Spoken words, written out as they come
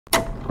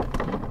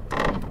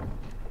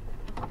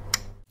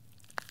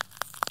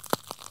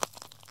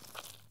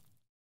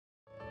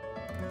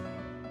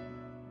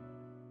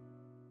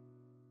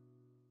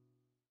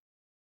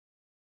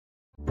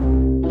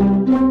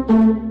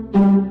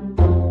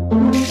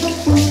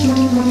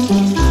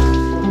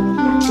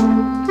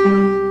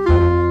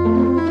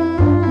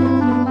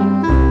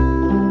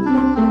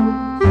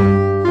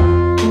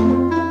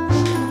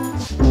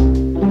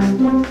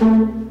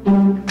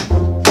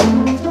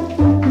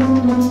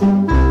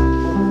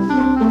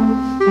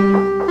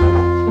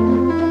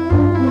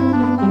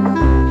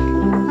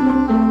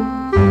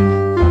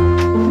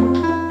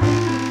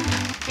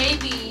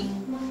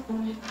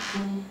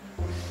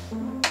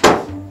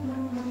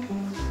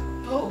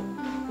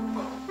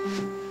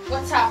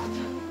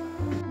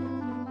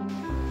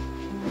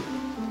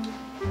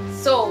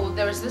So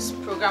there is this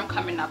program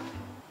coming up.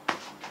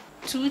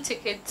 2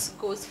 tickets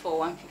goes for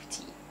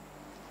 150.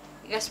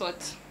 Guess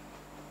what?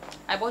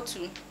 I bought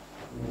 2.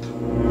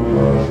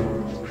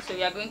 So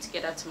we are going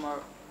together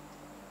tomorrow.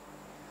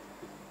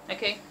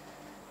 Okay?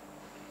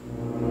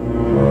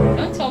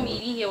 Don't tell me you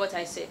didn't hear what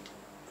I said.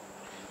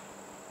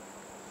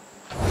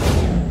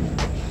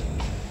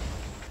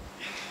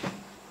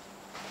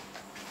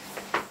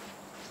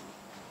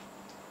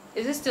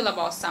 Is it still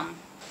about Sam?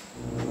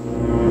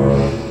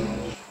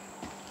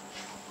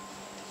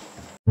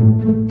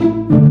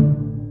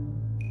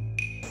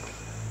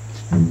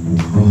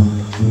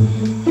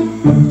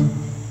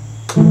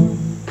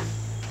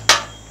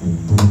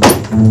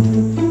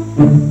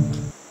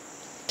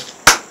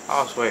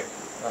 How's work?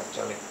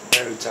 Actually,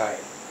 very tired.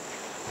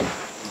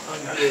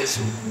 Yes.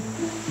 Do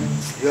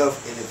you have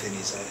anything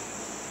inside?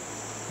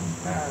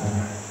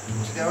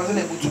 Today I wasn't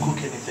able to cook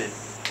anything.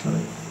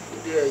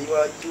 Yeah, you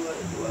are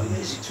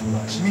lazy too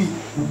much.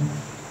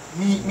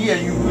 Me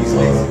and you, who is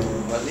lazy?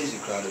 You are lazy,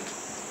 crowded.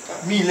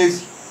 Me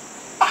lazy.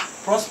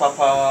 Pros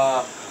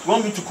Papa, you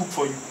want me to cook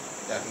for you?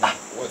 That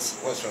what's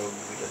wrong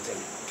with your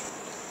telly?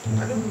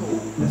 I don't know.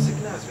 The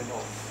signal has been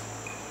off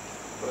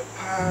for the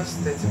past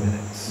 30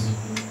 minutes.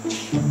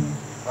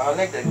 I'll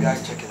let the guy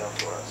check it out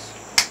for us.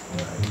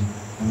 Alright.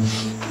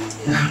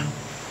 Yeah.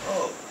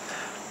 Oh,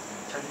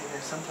 Charlie,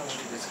 there's something I want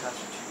to discuss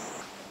with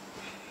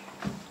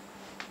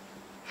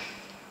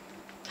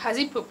you. Has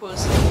he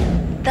proposed?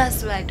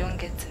 That's why I don't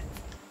get it.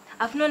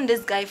 I've known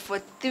this guy for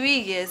 3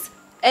 years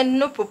and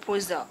no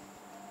proposal.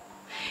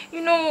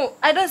 You know,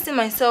 I don't see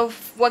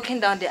myself walking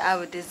down the aisle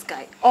with this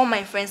guy. All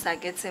my friends are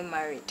getting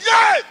married.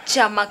 Yes!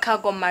 Chiamaka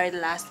got married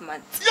last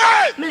month.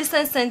 Yes!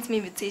 Millicent sent me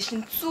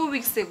invitation 2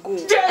 weeks ago.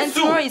 Yes! And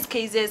tomorrow is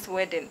KZ's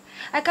wedding.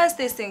 I can't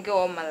stay single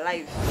all my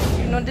life.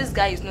 You know, this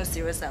guy is not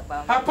serious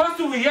about me.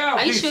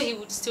 Are you sure he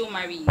would still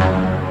marry you? Charlie,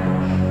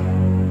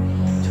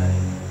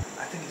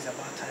 I think it's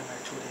about time I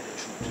told her the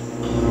truth.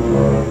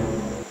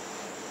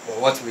 Well,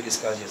 what we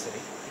discussed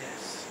yesterday?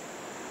 Yes.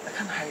 I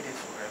can't hide it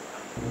forever.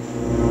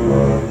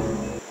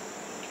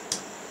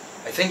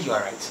 I think you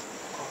are right.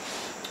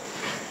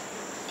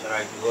 You're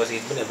right, because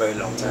it's been a very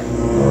long time.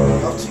 You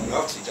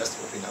have to just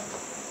open up.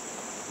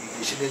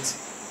 You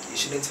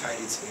shouldn't hide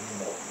it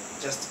anymore.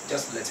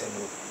 Just let her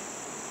know.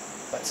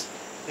 But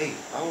hey,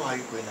 how are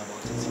you going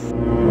about it?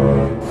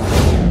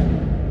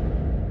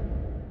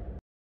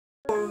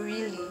 Oh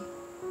really?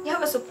 You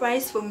have a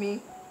surprise for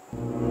me?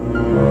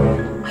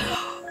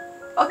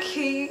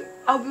 Okay,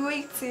 I'll be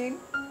waiting.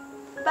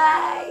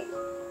 Bye.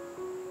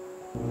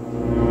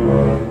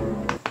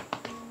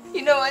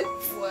 You know what?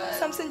 What?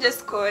 Sampson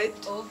just called.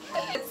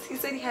 Okay. He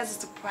said he has a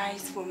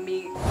surprise for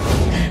me.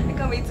 I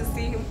can't wait to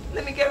see him.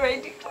 Let me get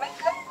ready. Come on.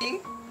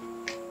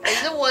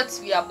 Is it what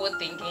we are both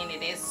thinking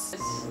it is?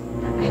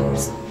 I hope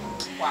so.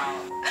 Wow.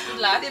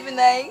 Good luck. Would it be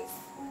nice?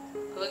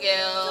 Good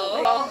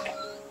girl.